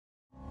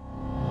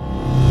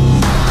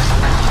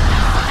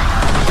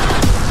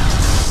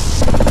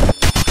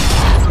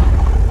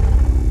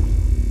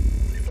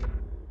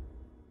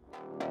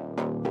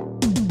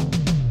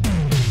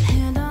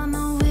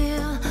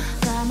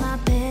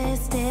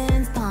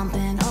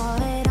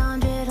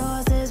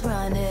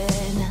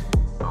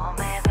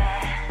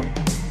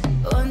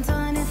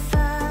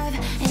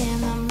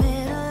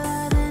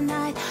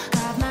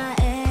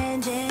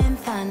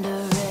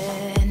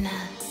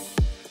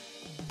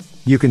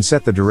You can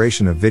set the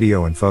duration of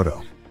video and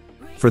photo.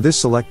 For this,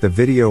 select the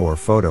video or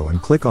photo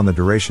and click on the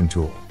duration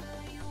tool.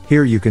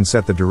 Here you can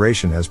set the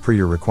duration as per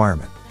your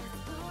requirement.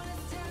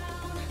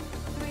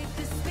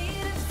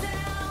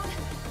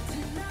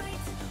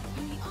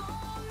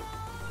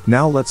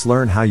 Now let's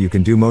learn how you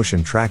can do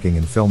motion tracking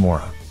in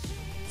Filmora.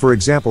 For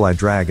example, I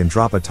drag and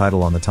drop a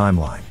title on the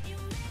timeline.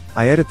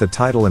 I edit the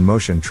title and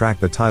motion track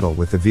the title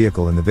with the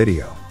vehicle in the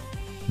video.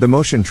 The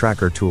motion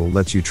tracker tool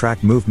lets you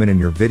track movement in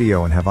your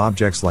video and have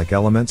objects like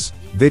elements,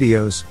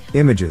 videos,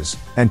 images,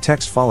 and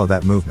text follow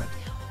that movement.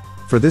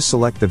 For this,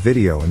 select the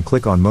video and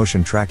click on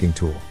Motion Tracking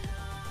tool.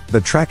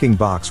 The tracking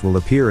box will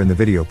appear in the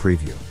video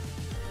preview.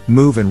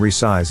 Move and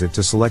resize it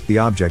to select the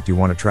object you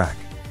want to track.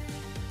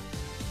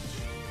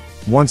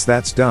 Once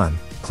that's done,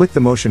 click the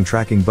motion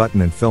tracking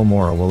button and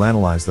Filmora will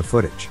analyze the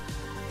footage.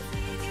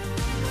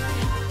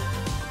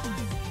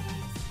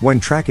 When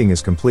tracking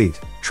is complete,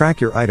 track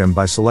your item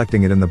by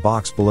selecting it in the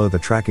box below the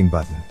tracking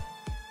button.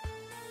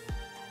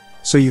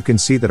 So you can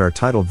see that our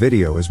title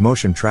video is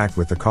motion tracked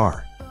with the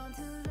car.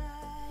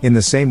 In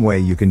the same way,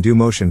 you can do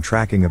motion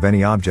tracking of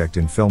any object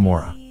in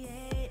Filmora.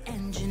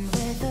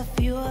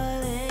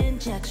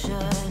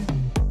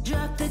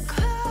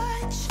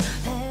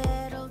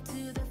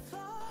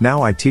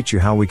 Now I teach you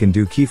how we can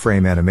do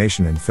keyframe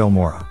animation in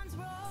Filmora.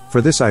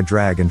 For this, I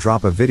drag and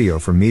drop a video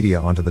from media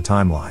onto the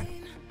timeline.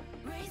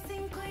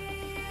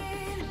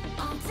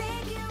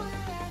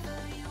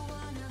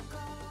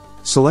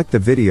 Select the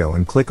video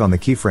and click on the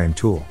keyframe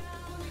tool.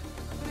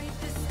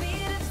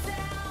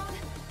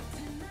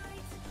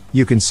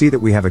 You can see that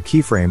we have a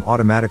keyframe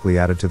automatically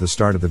added to the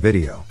start of the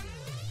video.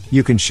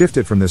 You can shift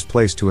it from this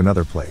place to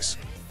another place.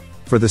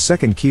 For the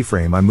second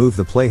keyframe, I move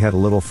the playhead a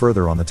little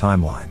further on the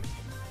timeline.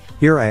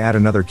 Here I add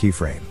another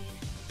keyframe.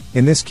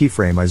 In this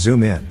keyframe I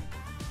zoom in.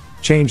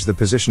 Change the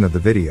position of the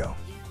video.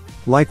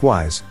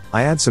 Likewise,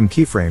 I add some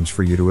keyframes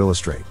for you to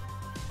illustrate.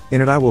 In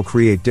it I will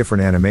create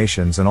different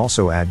animations and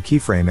also add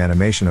keyframe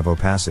animation of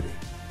opacity.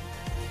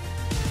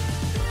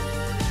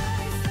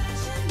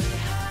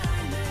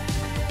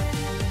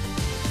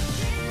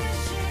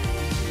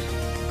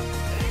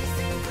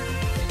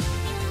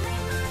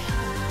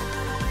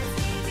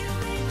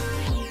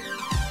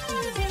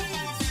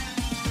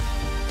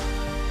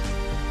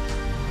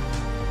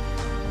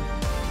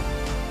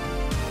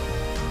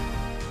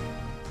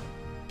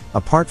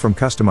 Apart from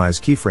Customize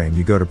Keyframe,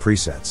 you go to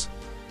Presets.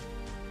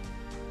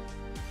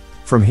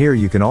 From here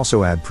you can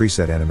also add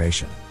preset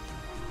animation.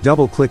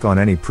 Double-click on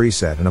any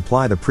preset and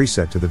apply the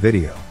preset to the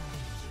video.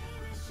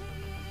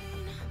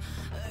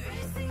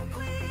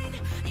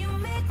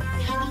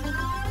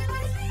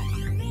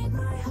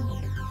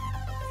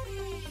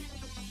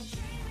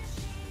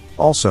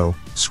 Also,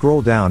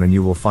 scroll down and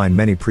you will find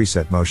many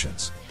preset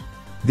motions.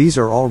 These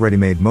are all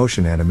ready-made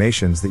motion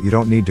animations that you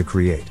don't need to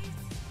create.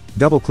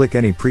 Double-click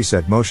any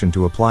preset motion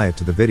to apply it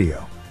to the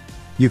video.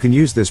 You can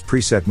use this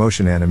preset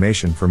motion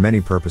animation for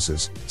many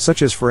purposes,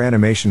 such as for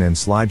animation in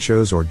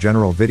slideshows or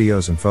general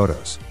videos and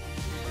photos.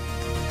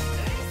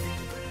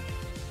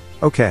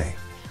 Okay.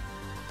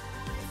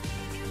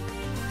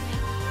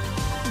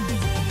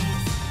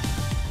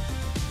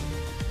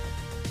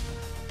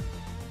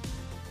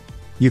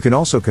 You can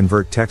also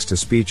convert text to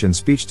speech and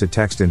speech to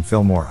text in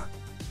Filmora.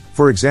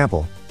 For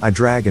example, I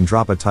drag and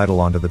drop a title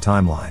onto the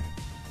timeline.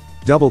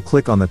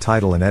 Double-click on the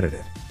title and edit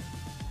it.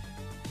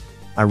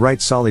 I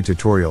write Solid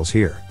Tutorials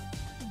here.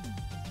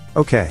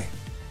 OK.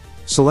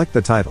 Select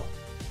the title.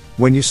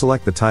 When you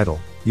select the title,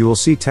 you will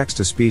see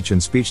text-to-speech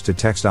and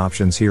speech-to-text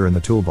options here in the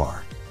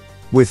toolbar.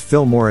 With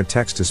Filmora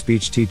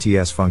Text-to-Speech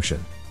TTS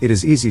function, it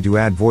is easy to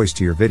add voice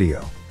to your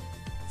video.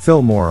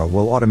 Filmora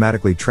will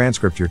automatically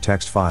transcript your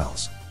text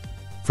files.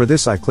 For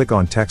this, I click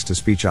on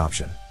Text-to-Speech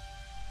option.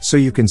 So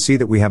you can see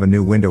that we have a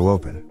new window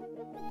open.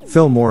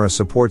 Filmora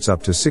supports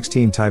up to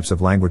 16 types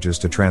of languages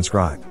to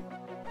transcribe.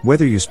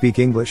 Whether you speak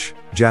English,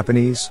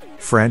 Japanese,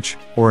 French,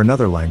 or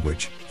another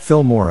language,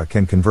 Filmora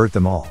can convert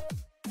them all.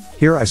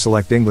 Here I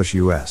select English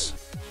US.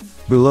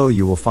 Below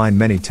you will find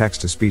many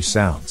text-to-speech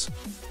sounds.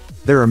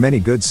 There are many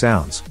good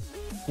sounds.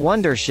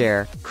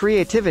 Wondershare,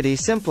 creativity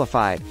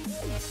simplified.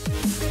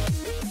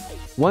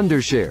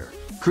 Wondershare,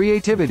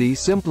 creativity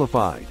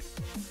simplified.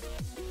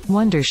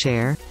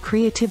 Wondershare,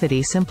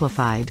 creativity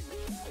simplified.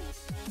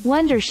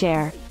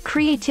 Wondershare,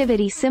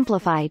 creativity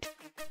simplified.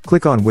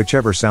 Click on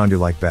whichever sound you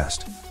like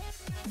best.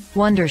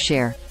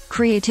 Wondershare,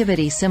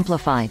 creativity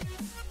simplified.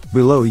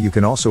 Below you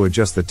can also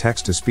adjust the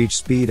text-to-speech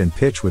speed and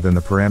pitch within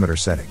the parameter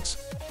settings.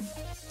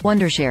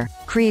 Wondershare,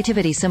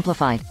 creativity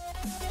simplified.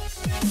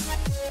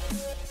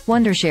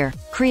 Wondershare,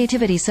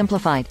 creativity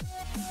simplified.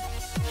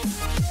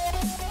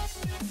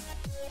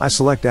 I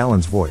select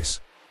Alan's voice.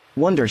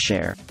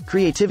 Wondershare,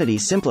 creativity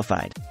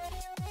simplified.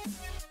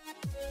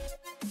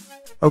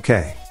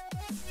 OK.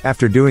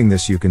 After doing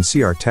this, you can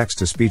see our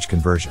text-to-speech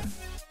conversion.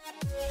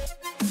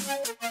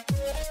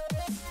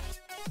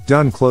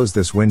 Done. Close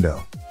this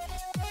window.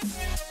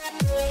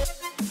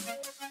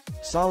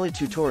 Solid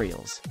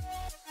Tutorials.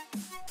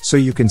 So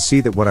you can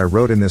see that what I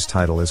wrote in this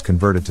title is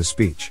converted to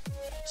speech.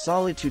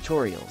 Solid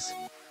Tutorials.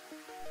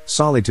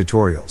 Solid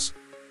Tutorials.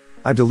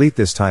 I delete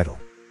this title.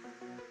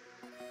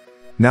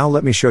 Now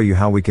let me show you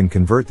how we can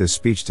convert this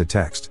speech to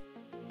text.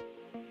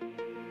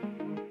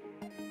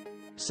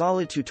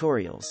 Solid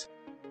tutorials.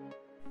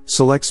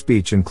 Select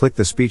speech and click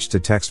the speech to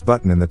text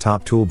button in the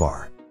top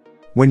toolbar.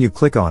 When you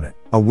click on it,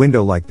 a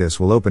window like this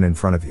will open in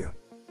front of you.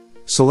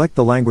 Select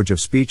the language of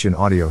speech and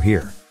audio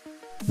here.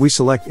 We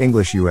select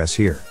English US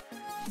here.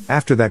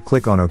 After that,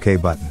 click on OK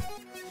button.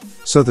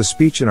 So the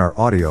speech and our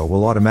audio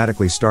will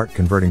automatically start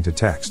converting to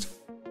text.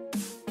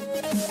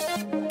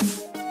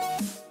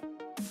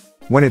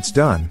 When it's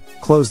done,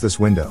 close this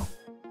window.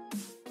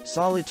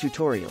 Solid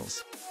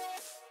tutorials.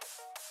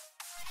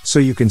 So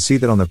you can see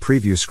that on the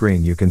preview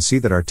screen you can see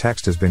that our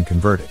text has been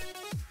converted.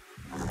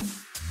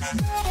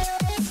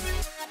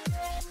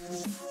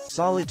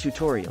 Solid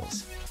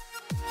tutorials.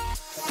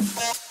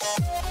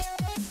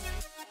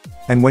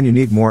 And when you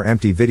need more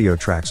empty video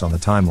tracks on the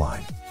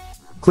timeline,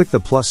 click the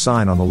plus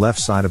sign on the left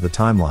side of the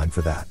timeline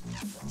for that.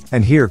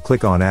 And here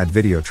click on Add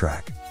Video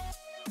Track.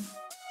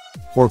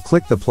 Or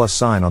click the plus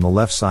sign on the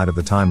left side of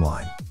the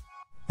timeline.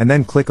 And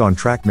then click on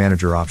Track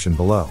Manager option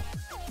below.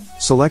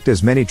 Select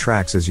as many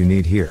tracks as you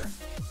need here.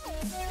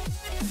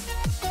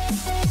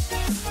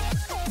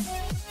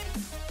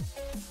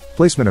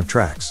 Placement of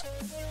tracks.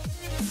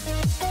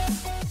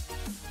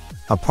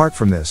 Apart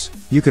from this,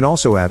 you can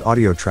also add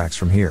audio tracks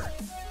from here.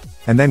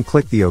 And then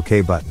click the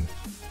OK button.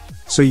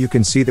 So you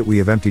can see that we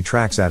have empty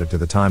tracks added to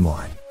the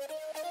timeline.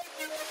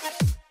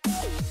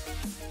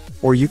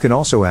 Or you can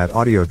also add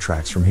audio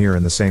tracks from here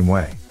in the same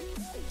way.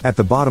 At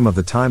the bottom of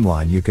the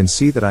timeline you can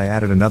see that I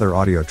added another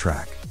audio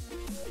track.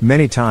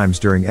 Many times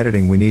during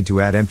editing we need to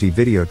add empty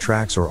video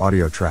tracks or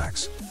audio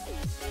tracks.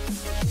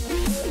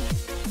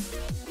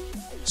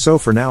 So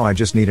for now I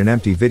just need an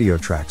empty video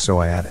track, so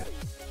I add it.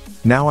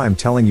 Now I'm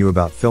telling you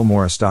about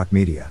Filmora Stock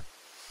Media.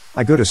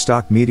 I go to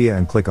Stock Media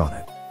and click on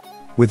it.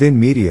 Within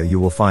Media you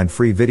will find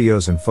free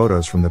videos and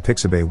photos from the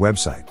Pixabay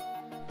website.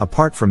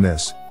 Apart from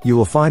this, you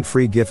will find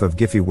free GIF of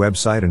Giphy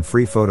website and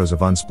free photos of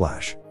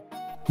Unsplash.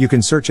 You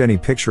can search any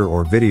picture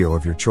or video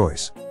of your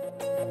choice.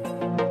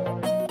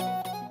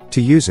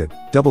 To use it,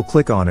 double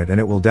click on it and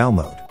it will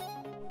download.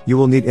 You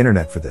will need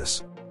internet for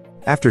this.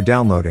 After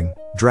downloading,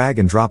 drag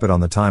and drop it on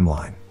the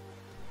timeline.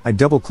 I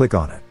double click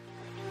on it.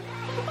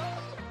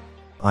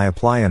 I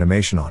apply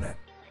animation on it.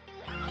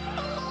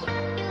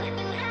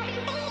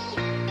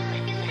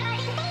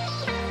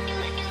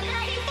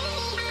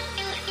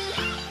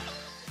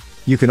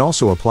 You can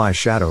also apply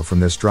shadow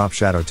from this drop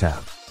shadow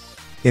tab.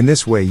 In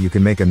this way you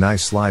can make a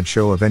nice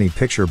slideshow of any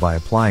picture by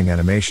applying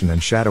animation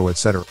and shadow,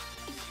 etc.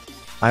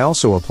 I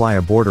also apply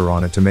a border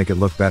on it to make it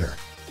look better.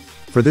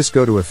 For this,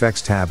 go to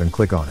Effects tab and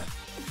click on it.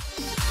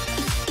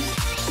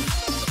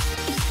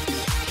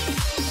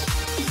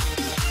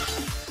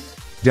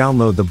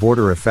 Download the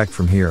border effect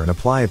from here and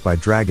apply it by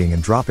dragging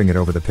and dropping it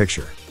over the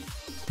picture.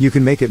 You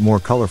can make it more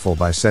colorful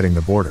by setting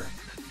the border.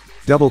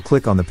 Double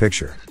click on the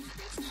picture.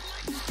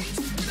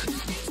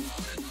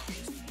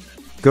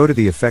 Go to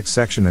the Effects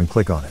section and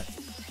click on it.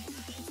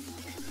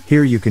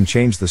 Here you can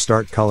change the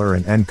start color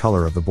and end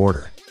color of the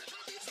border.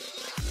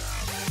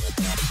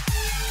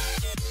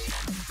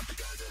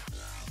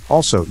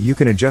 Also, you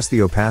can adjust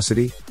the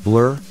opacity,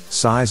 blur,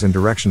 size and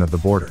direction of the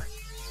border.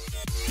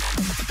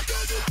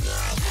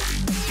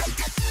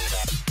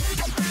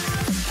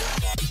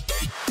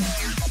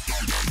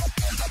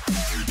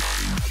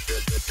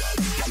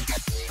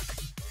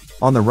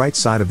 On the right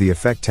side of the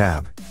Effect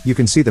tab, you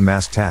can see the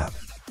Mask tab.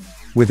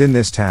 Within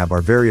this tab are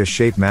various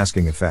shape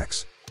masking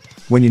effects.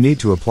 When you need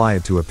to apply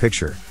it to a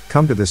picture,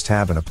 come to this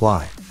tab and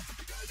apply.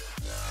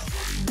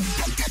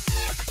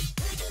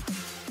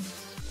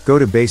 Go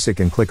to Basic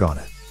and click on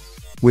it.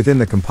 Within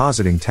the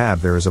Compositing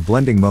tab there is a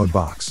Blending Mode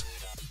box.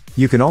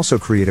 You can also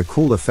create a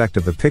cool effect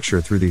of the picture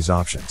through these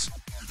options.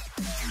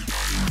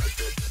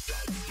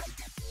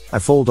 I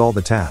fold all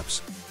the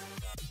tabs.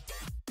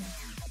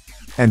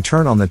 And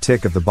turn on the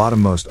tick of the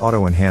bottommost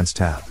Auto Enhance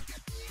tab.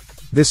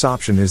 This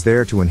option is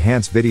there to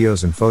enhance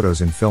videos and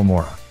photos in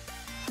Filmora.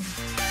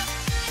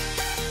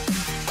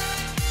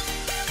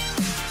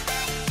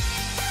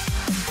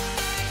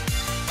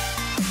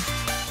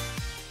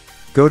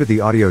 Go to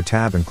the Audio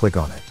tab and click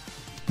on it.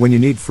 When you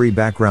need free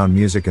background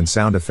music and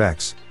sound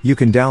effects, you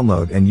can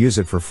download and use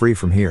it for free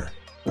from here.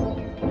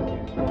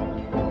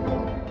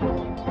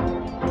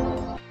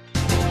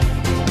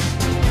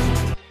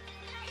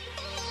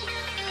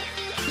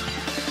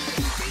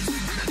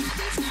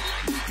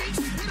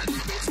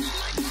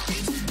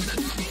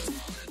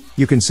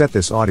 You can set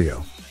this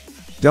audio.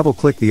 Double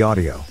click the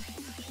audio.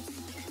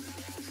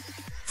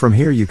 From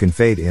here you can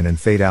fade in and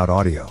fade out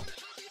audio.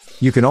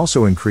 You can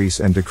also increase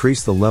and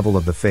decrease the level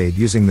of the fade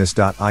using this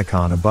dot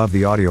icon above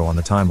the audio on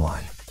the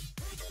timeline.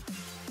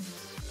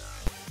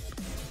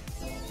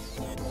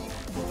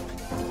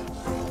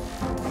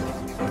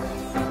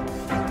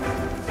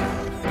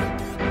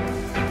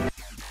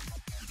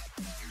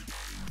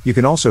 You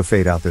can also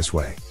fade out this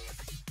way.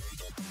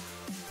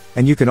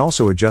 And you can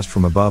also adjust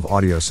from above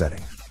audio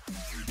setting.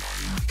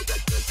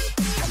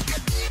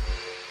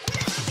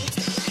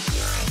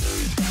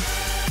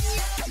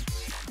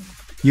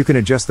 You can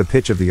adjust the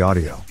pitch of the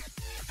audio.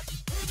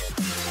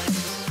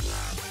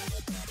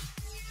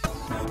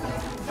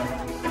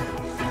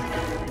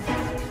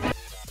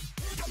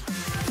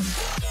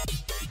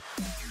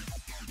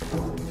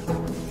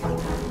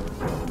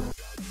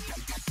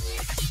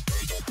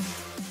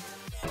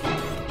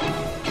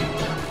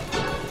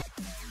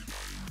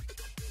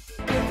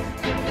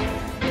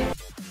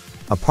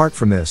 Apart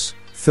from this,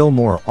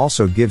 Filmora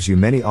also gives you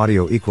many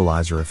audio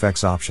equalizer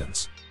effects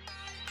options.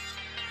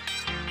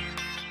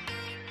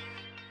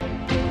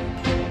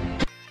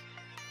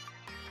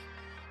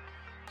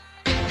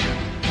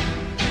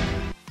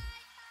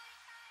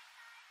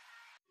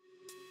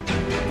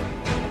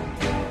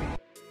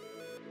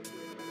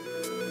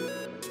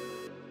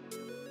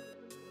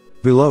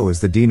 Below is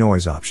the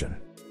denoise option.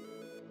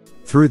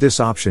 Through this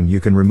option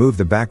you can remove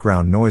the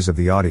background noise of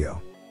the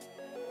audio.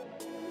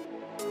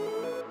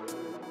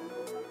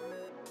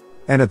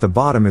 And at the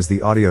bottom is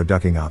the audio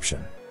ducking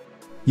option.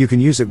 You can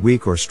use it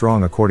weak or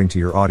strong according to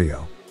your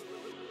audio.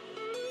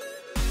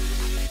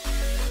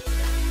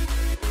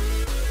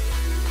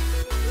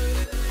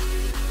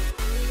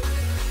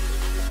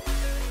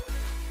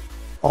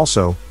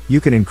 Also, you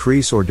can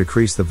increase or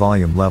decrease the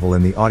volume level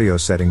in the audio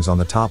settings on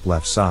the top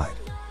left side.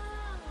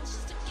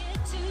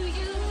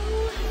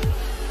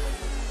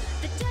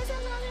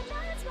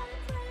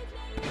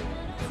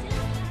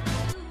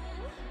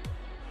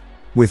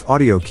 With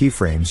audio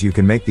keyframes you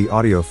can make the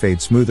audio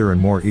fade smoother and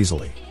more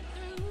easily.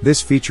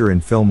 This feature in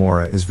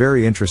Filmora is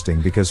very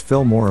interesting because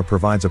Filmora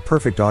provides a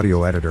perfect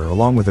audio editor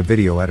along with a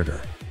video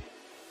editor.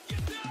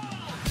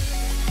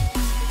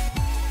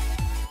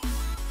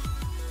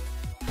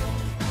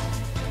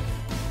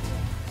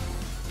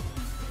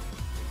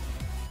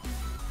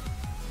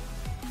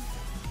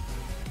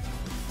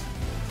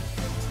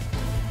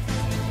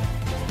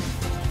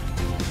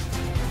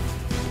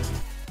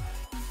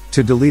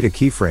 To delete a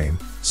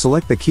keyframe,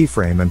 select the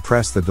keyframe and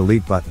press the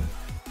delete button.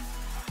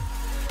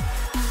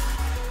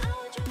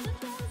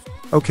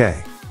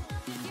 OK.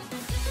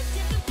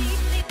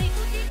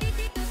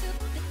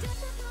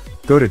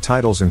 Go to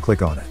Titles and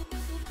click on it.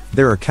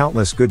 There are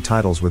countless good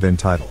titles within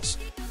Titles.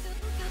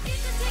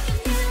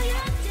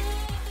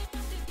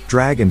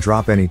 Drag and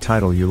drop any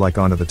title you like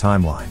onto the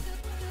timeline.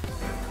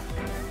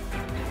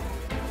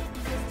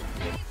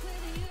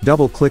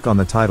 Double-click on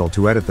the title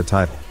to edit the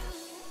title.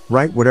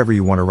 Write whatever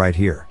you want to write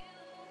here.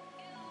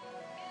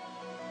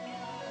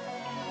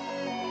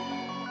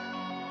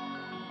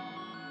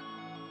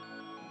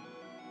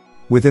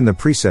 Within the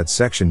presets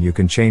section you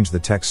can change the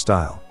text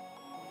style.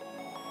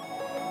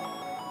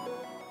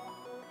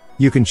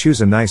 You can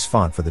choose a nice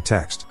font for the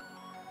text.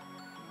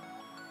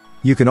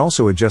 You can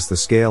also adjust the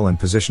scale and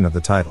position of the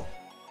title.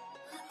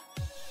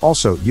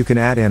 Also, you can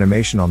add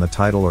animation on the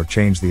title or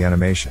change the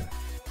animation.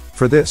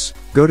 For this,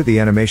 go to the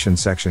animation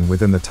section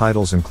within the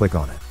titles and click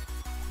on it.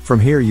 From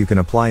here you can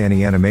apply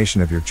any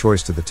animation of your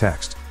choice to the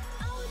text.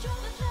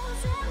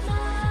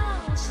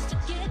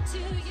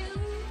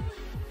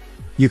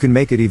 You can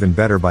make it even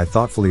better by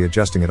thoughtfully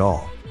adjusting it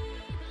all.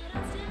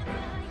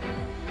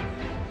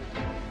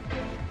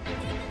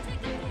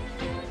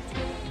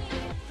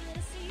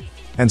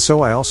 And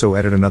so I also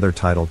edit another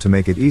title to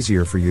make it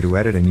easier for you to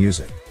edit and use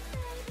it.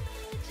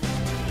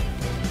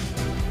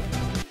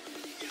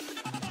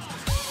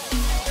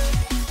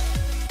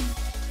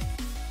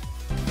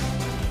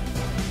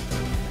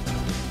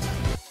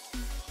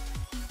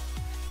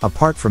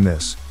 Apart from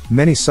this,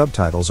 many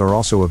subtitles are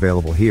also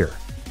available here.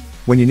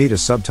 When you need a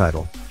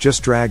subtitle,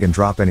 just drag and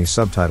drop any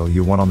subtitle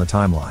you want on the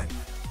timeline.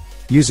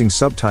 Using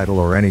subtitle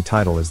or any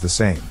title is the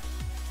same.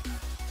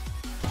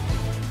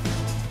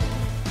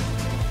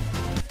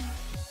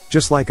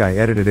 Just like I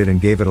edited it and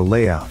gave it a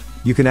layout,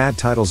 you can add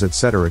titles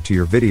etc. to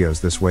your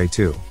videos this way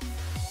too.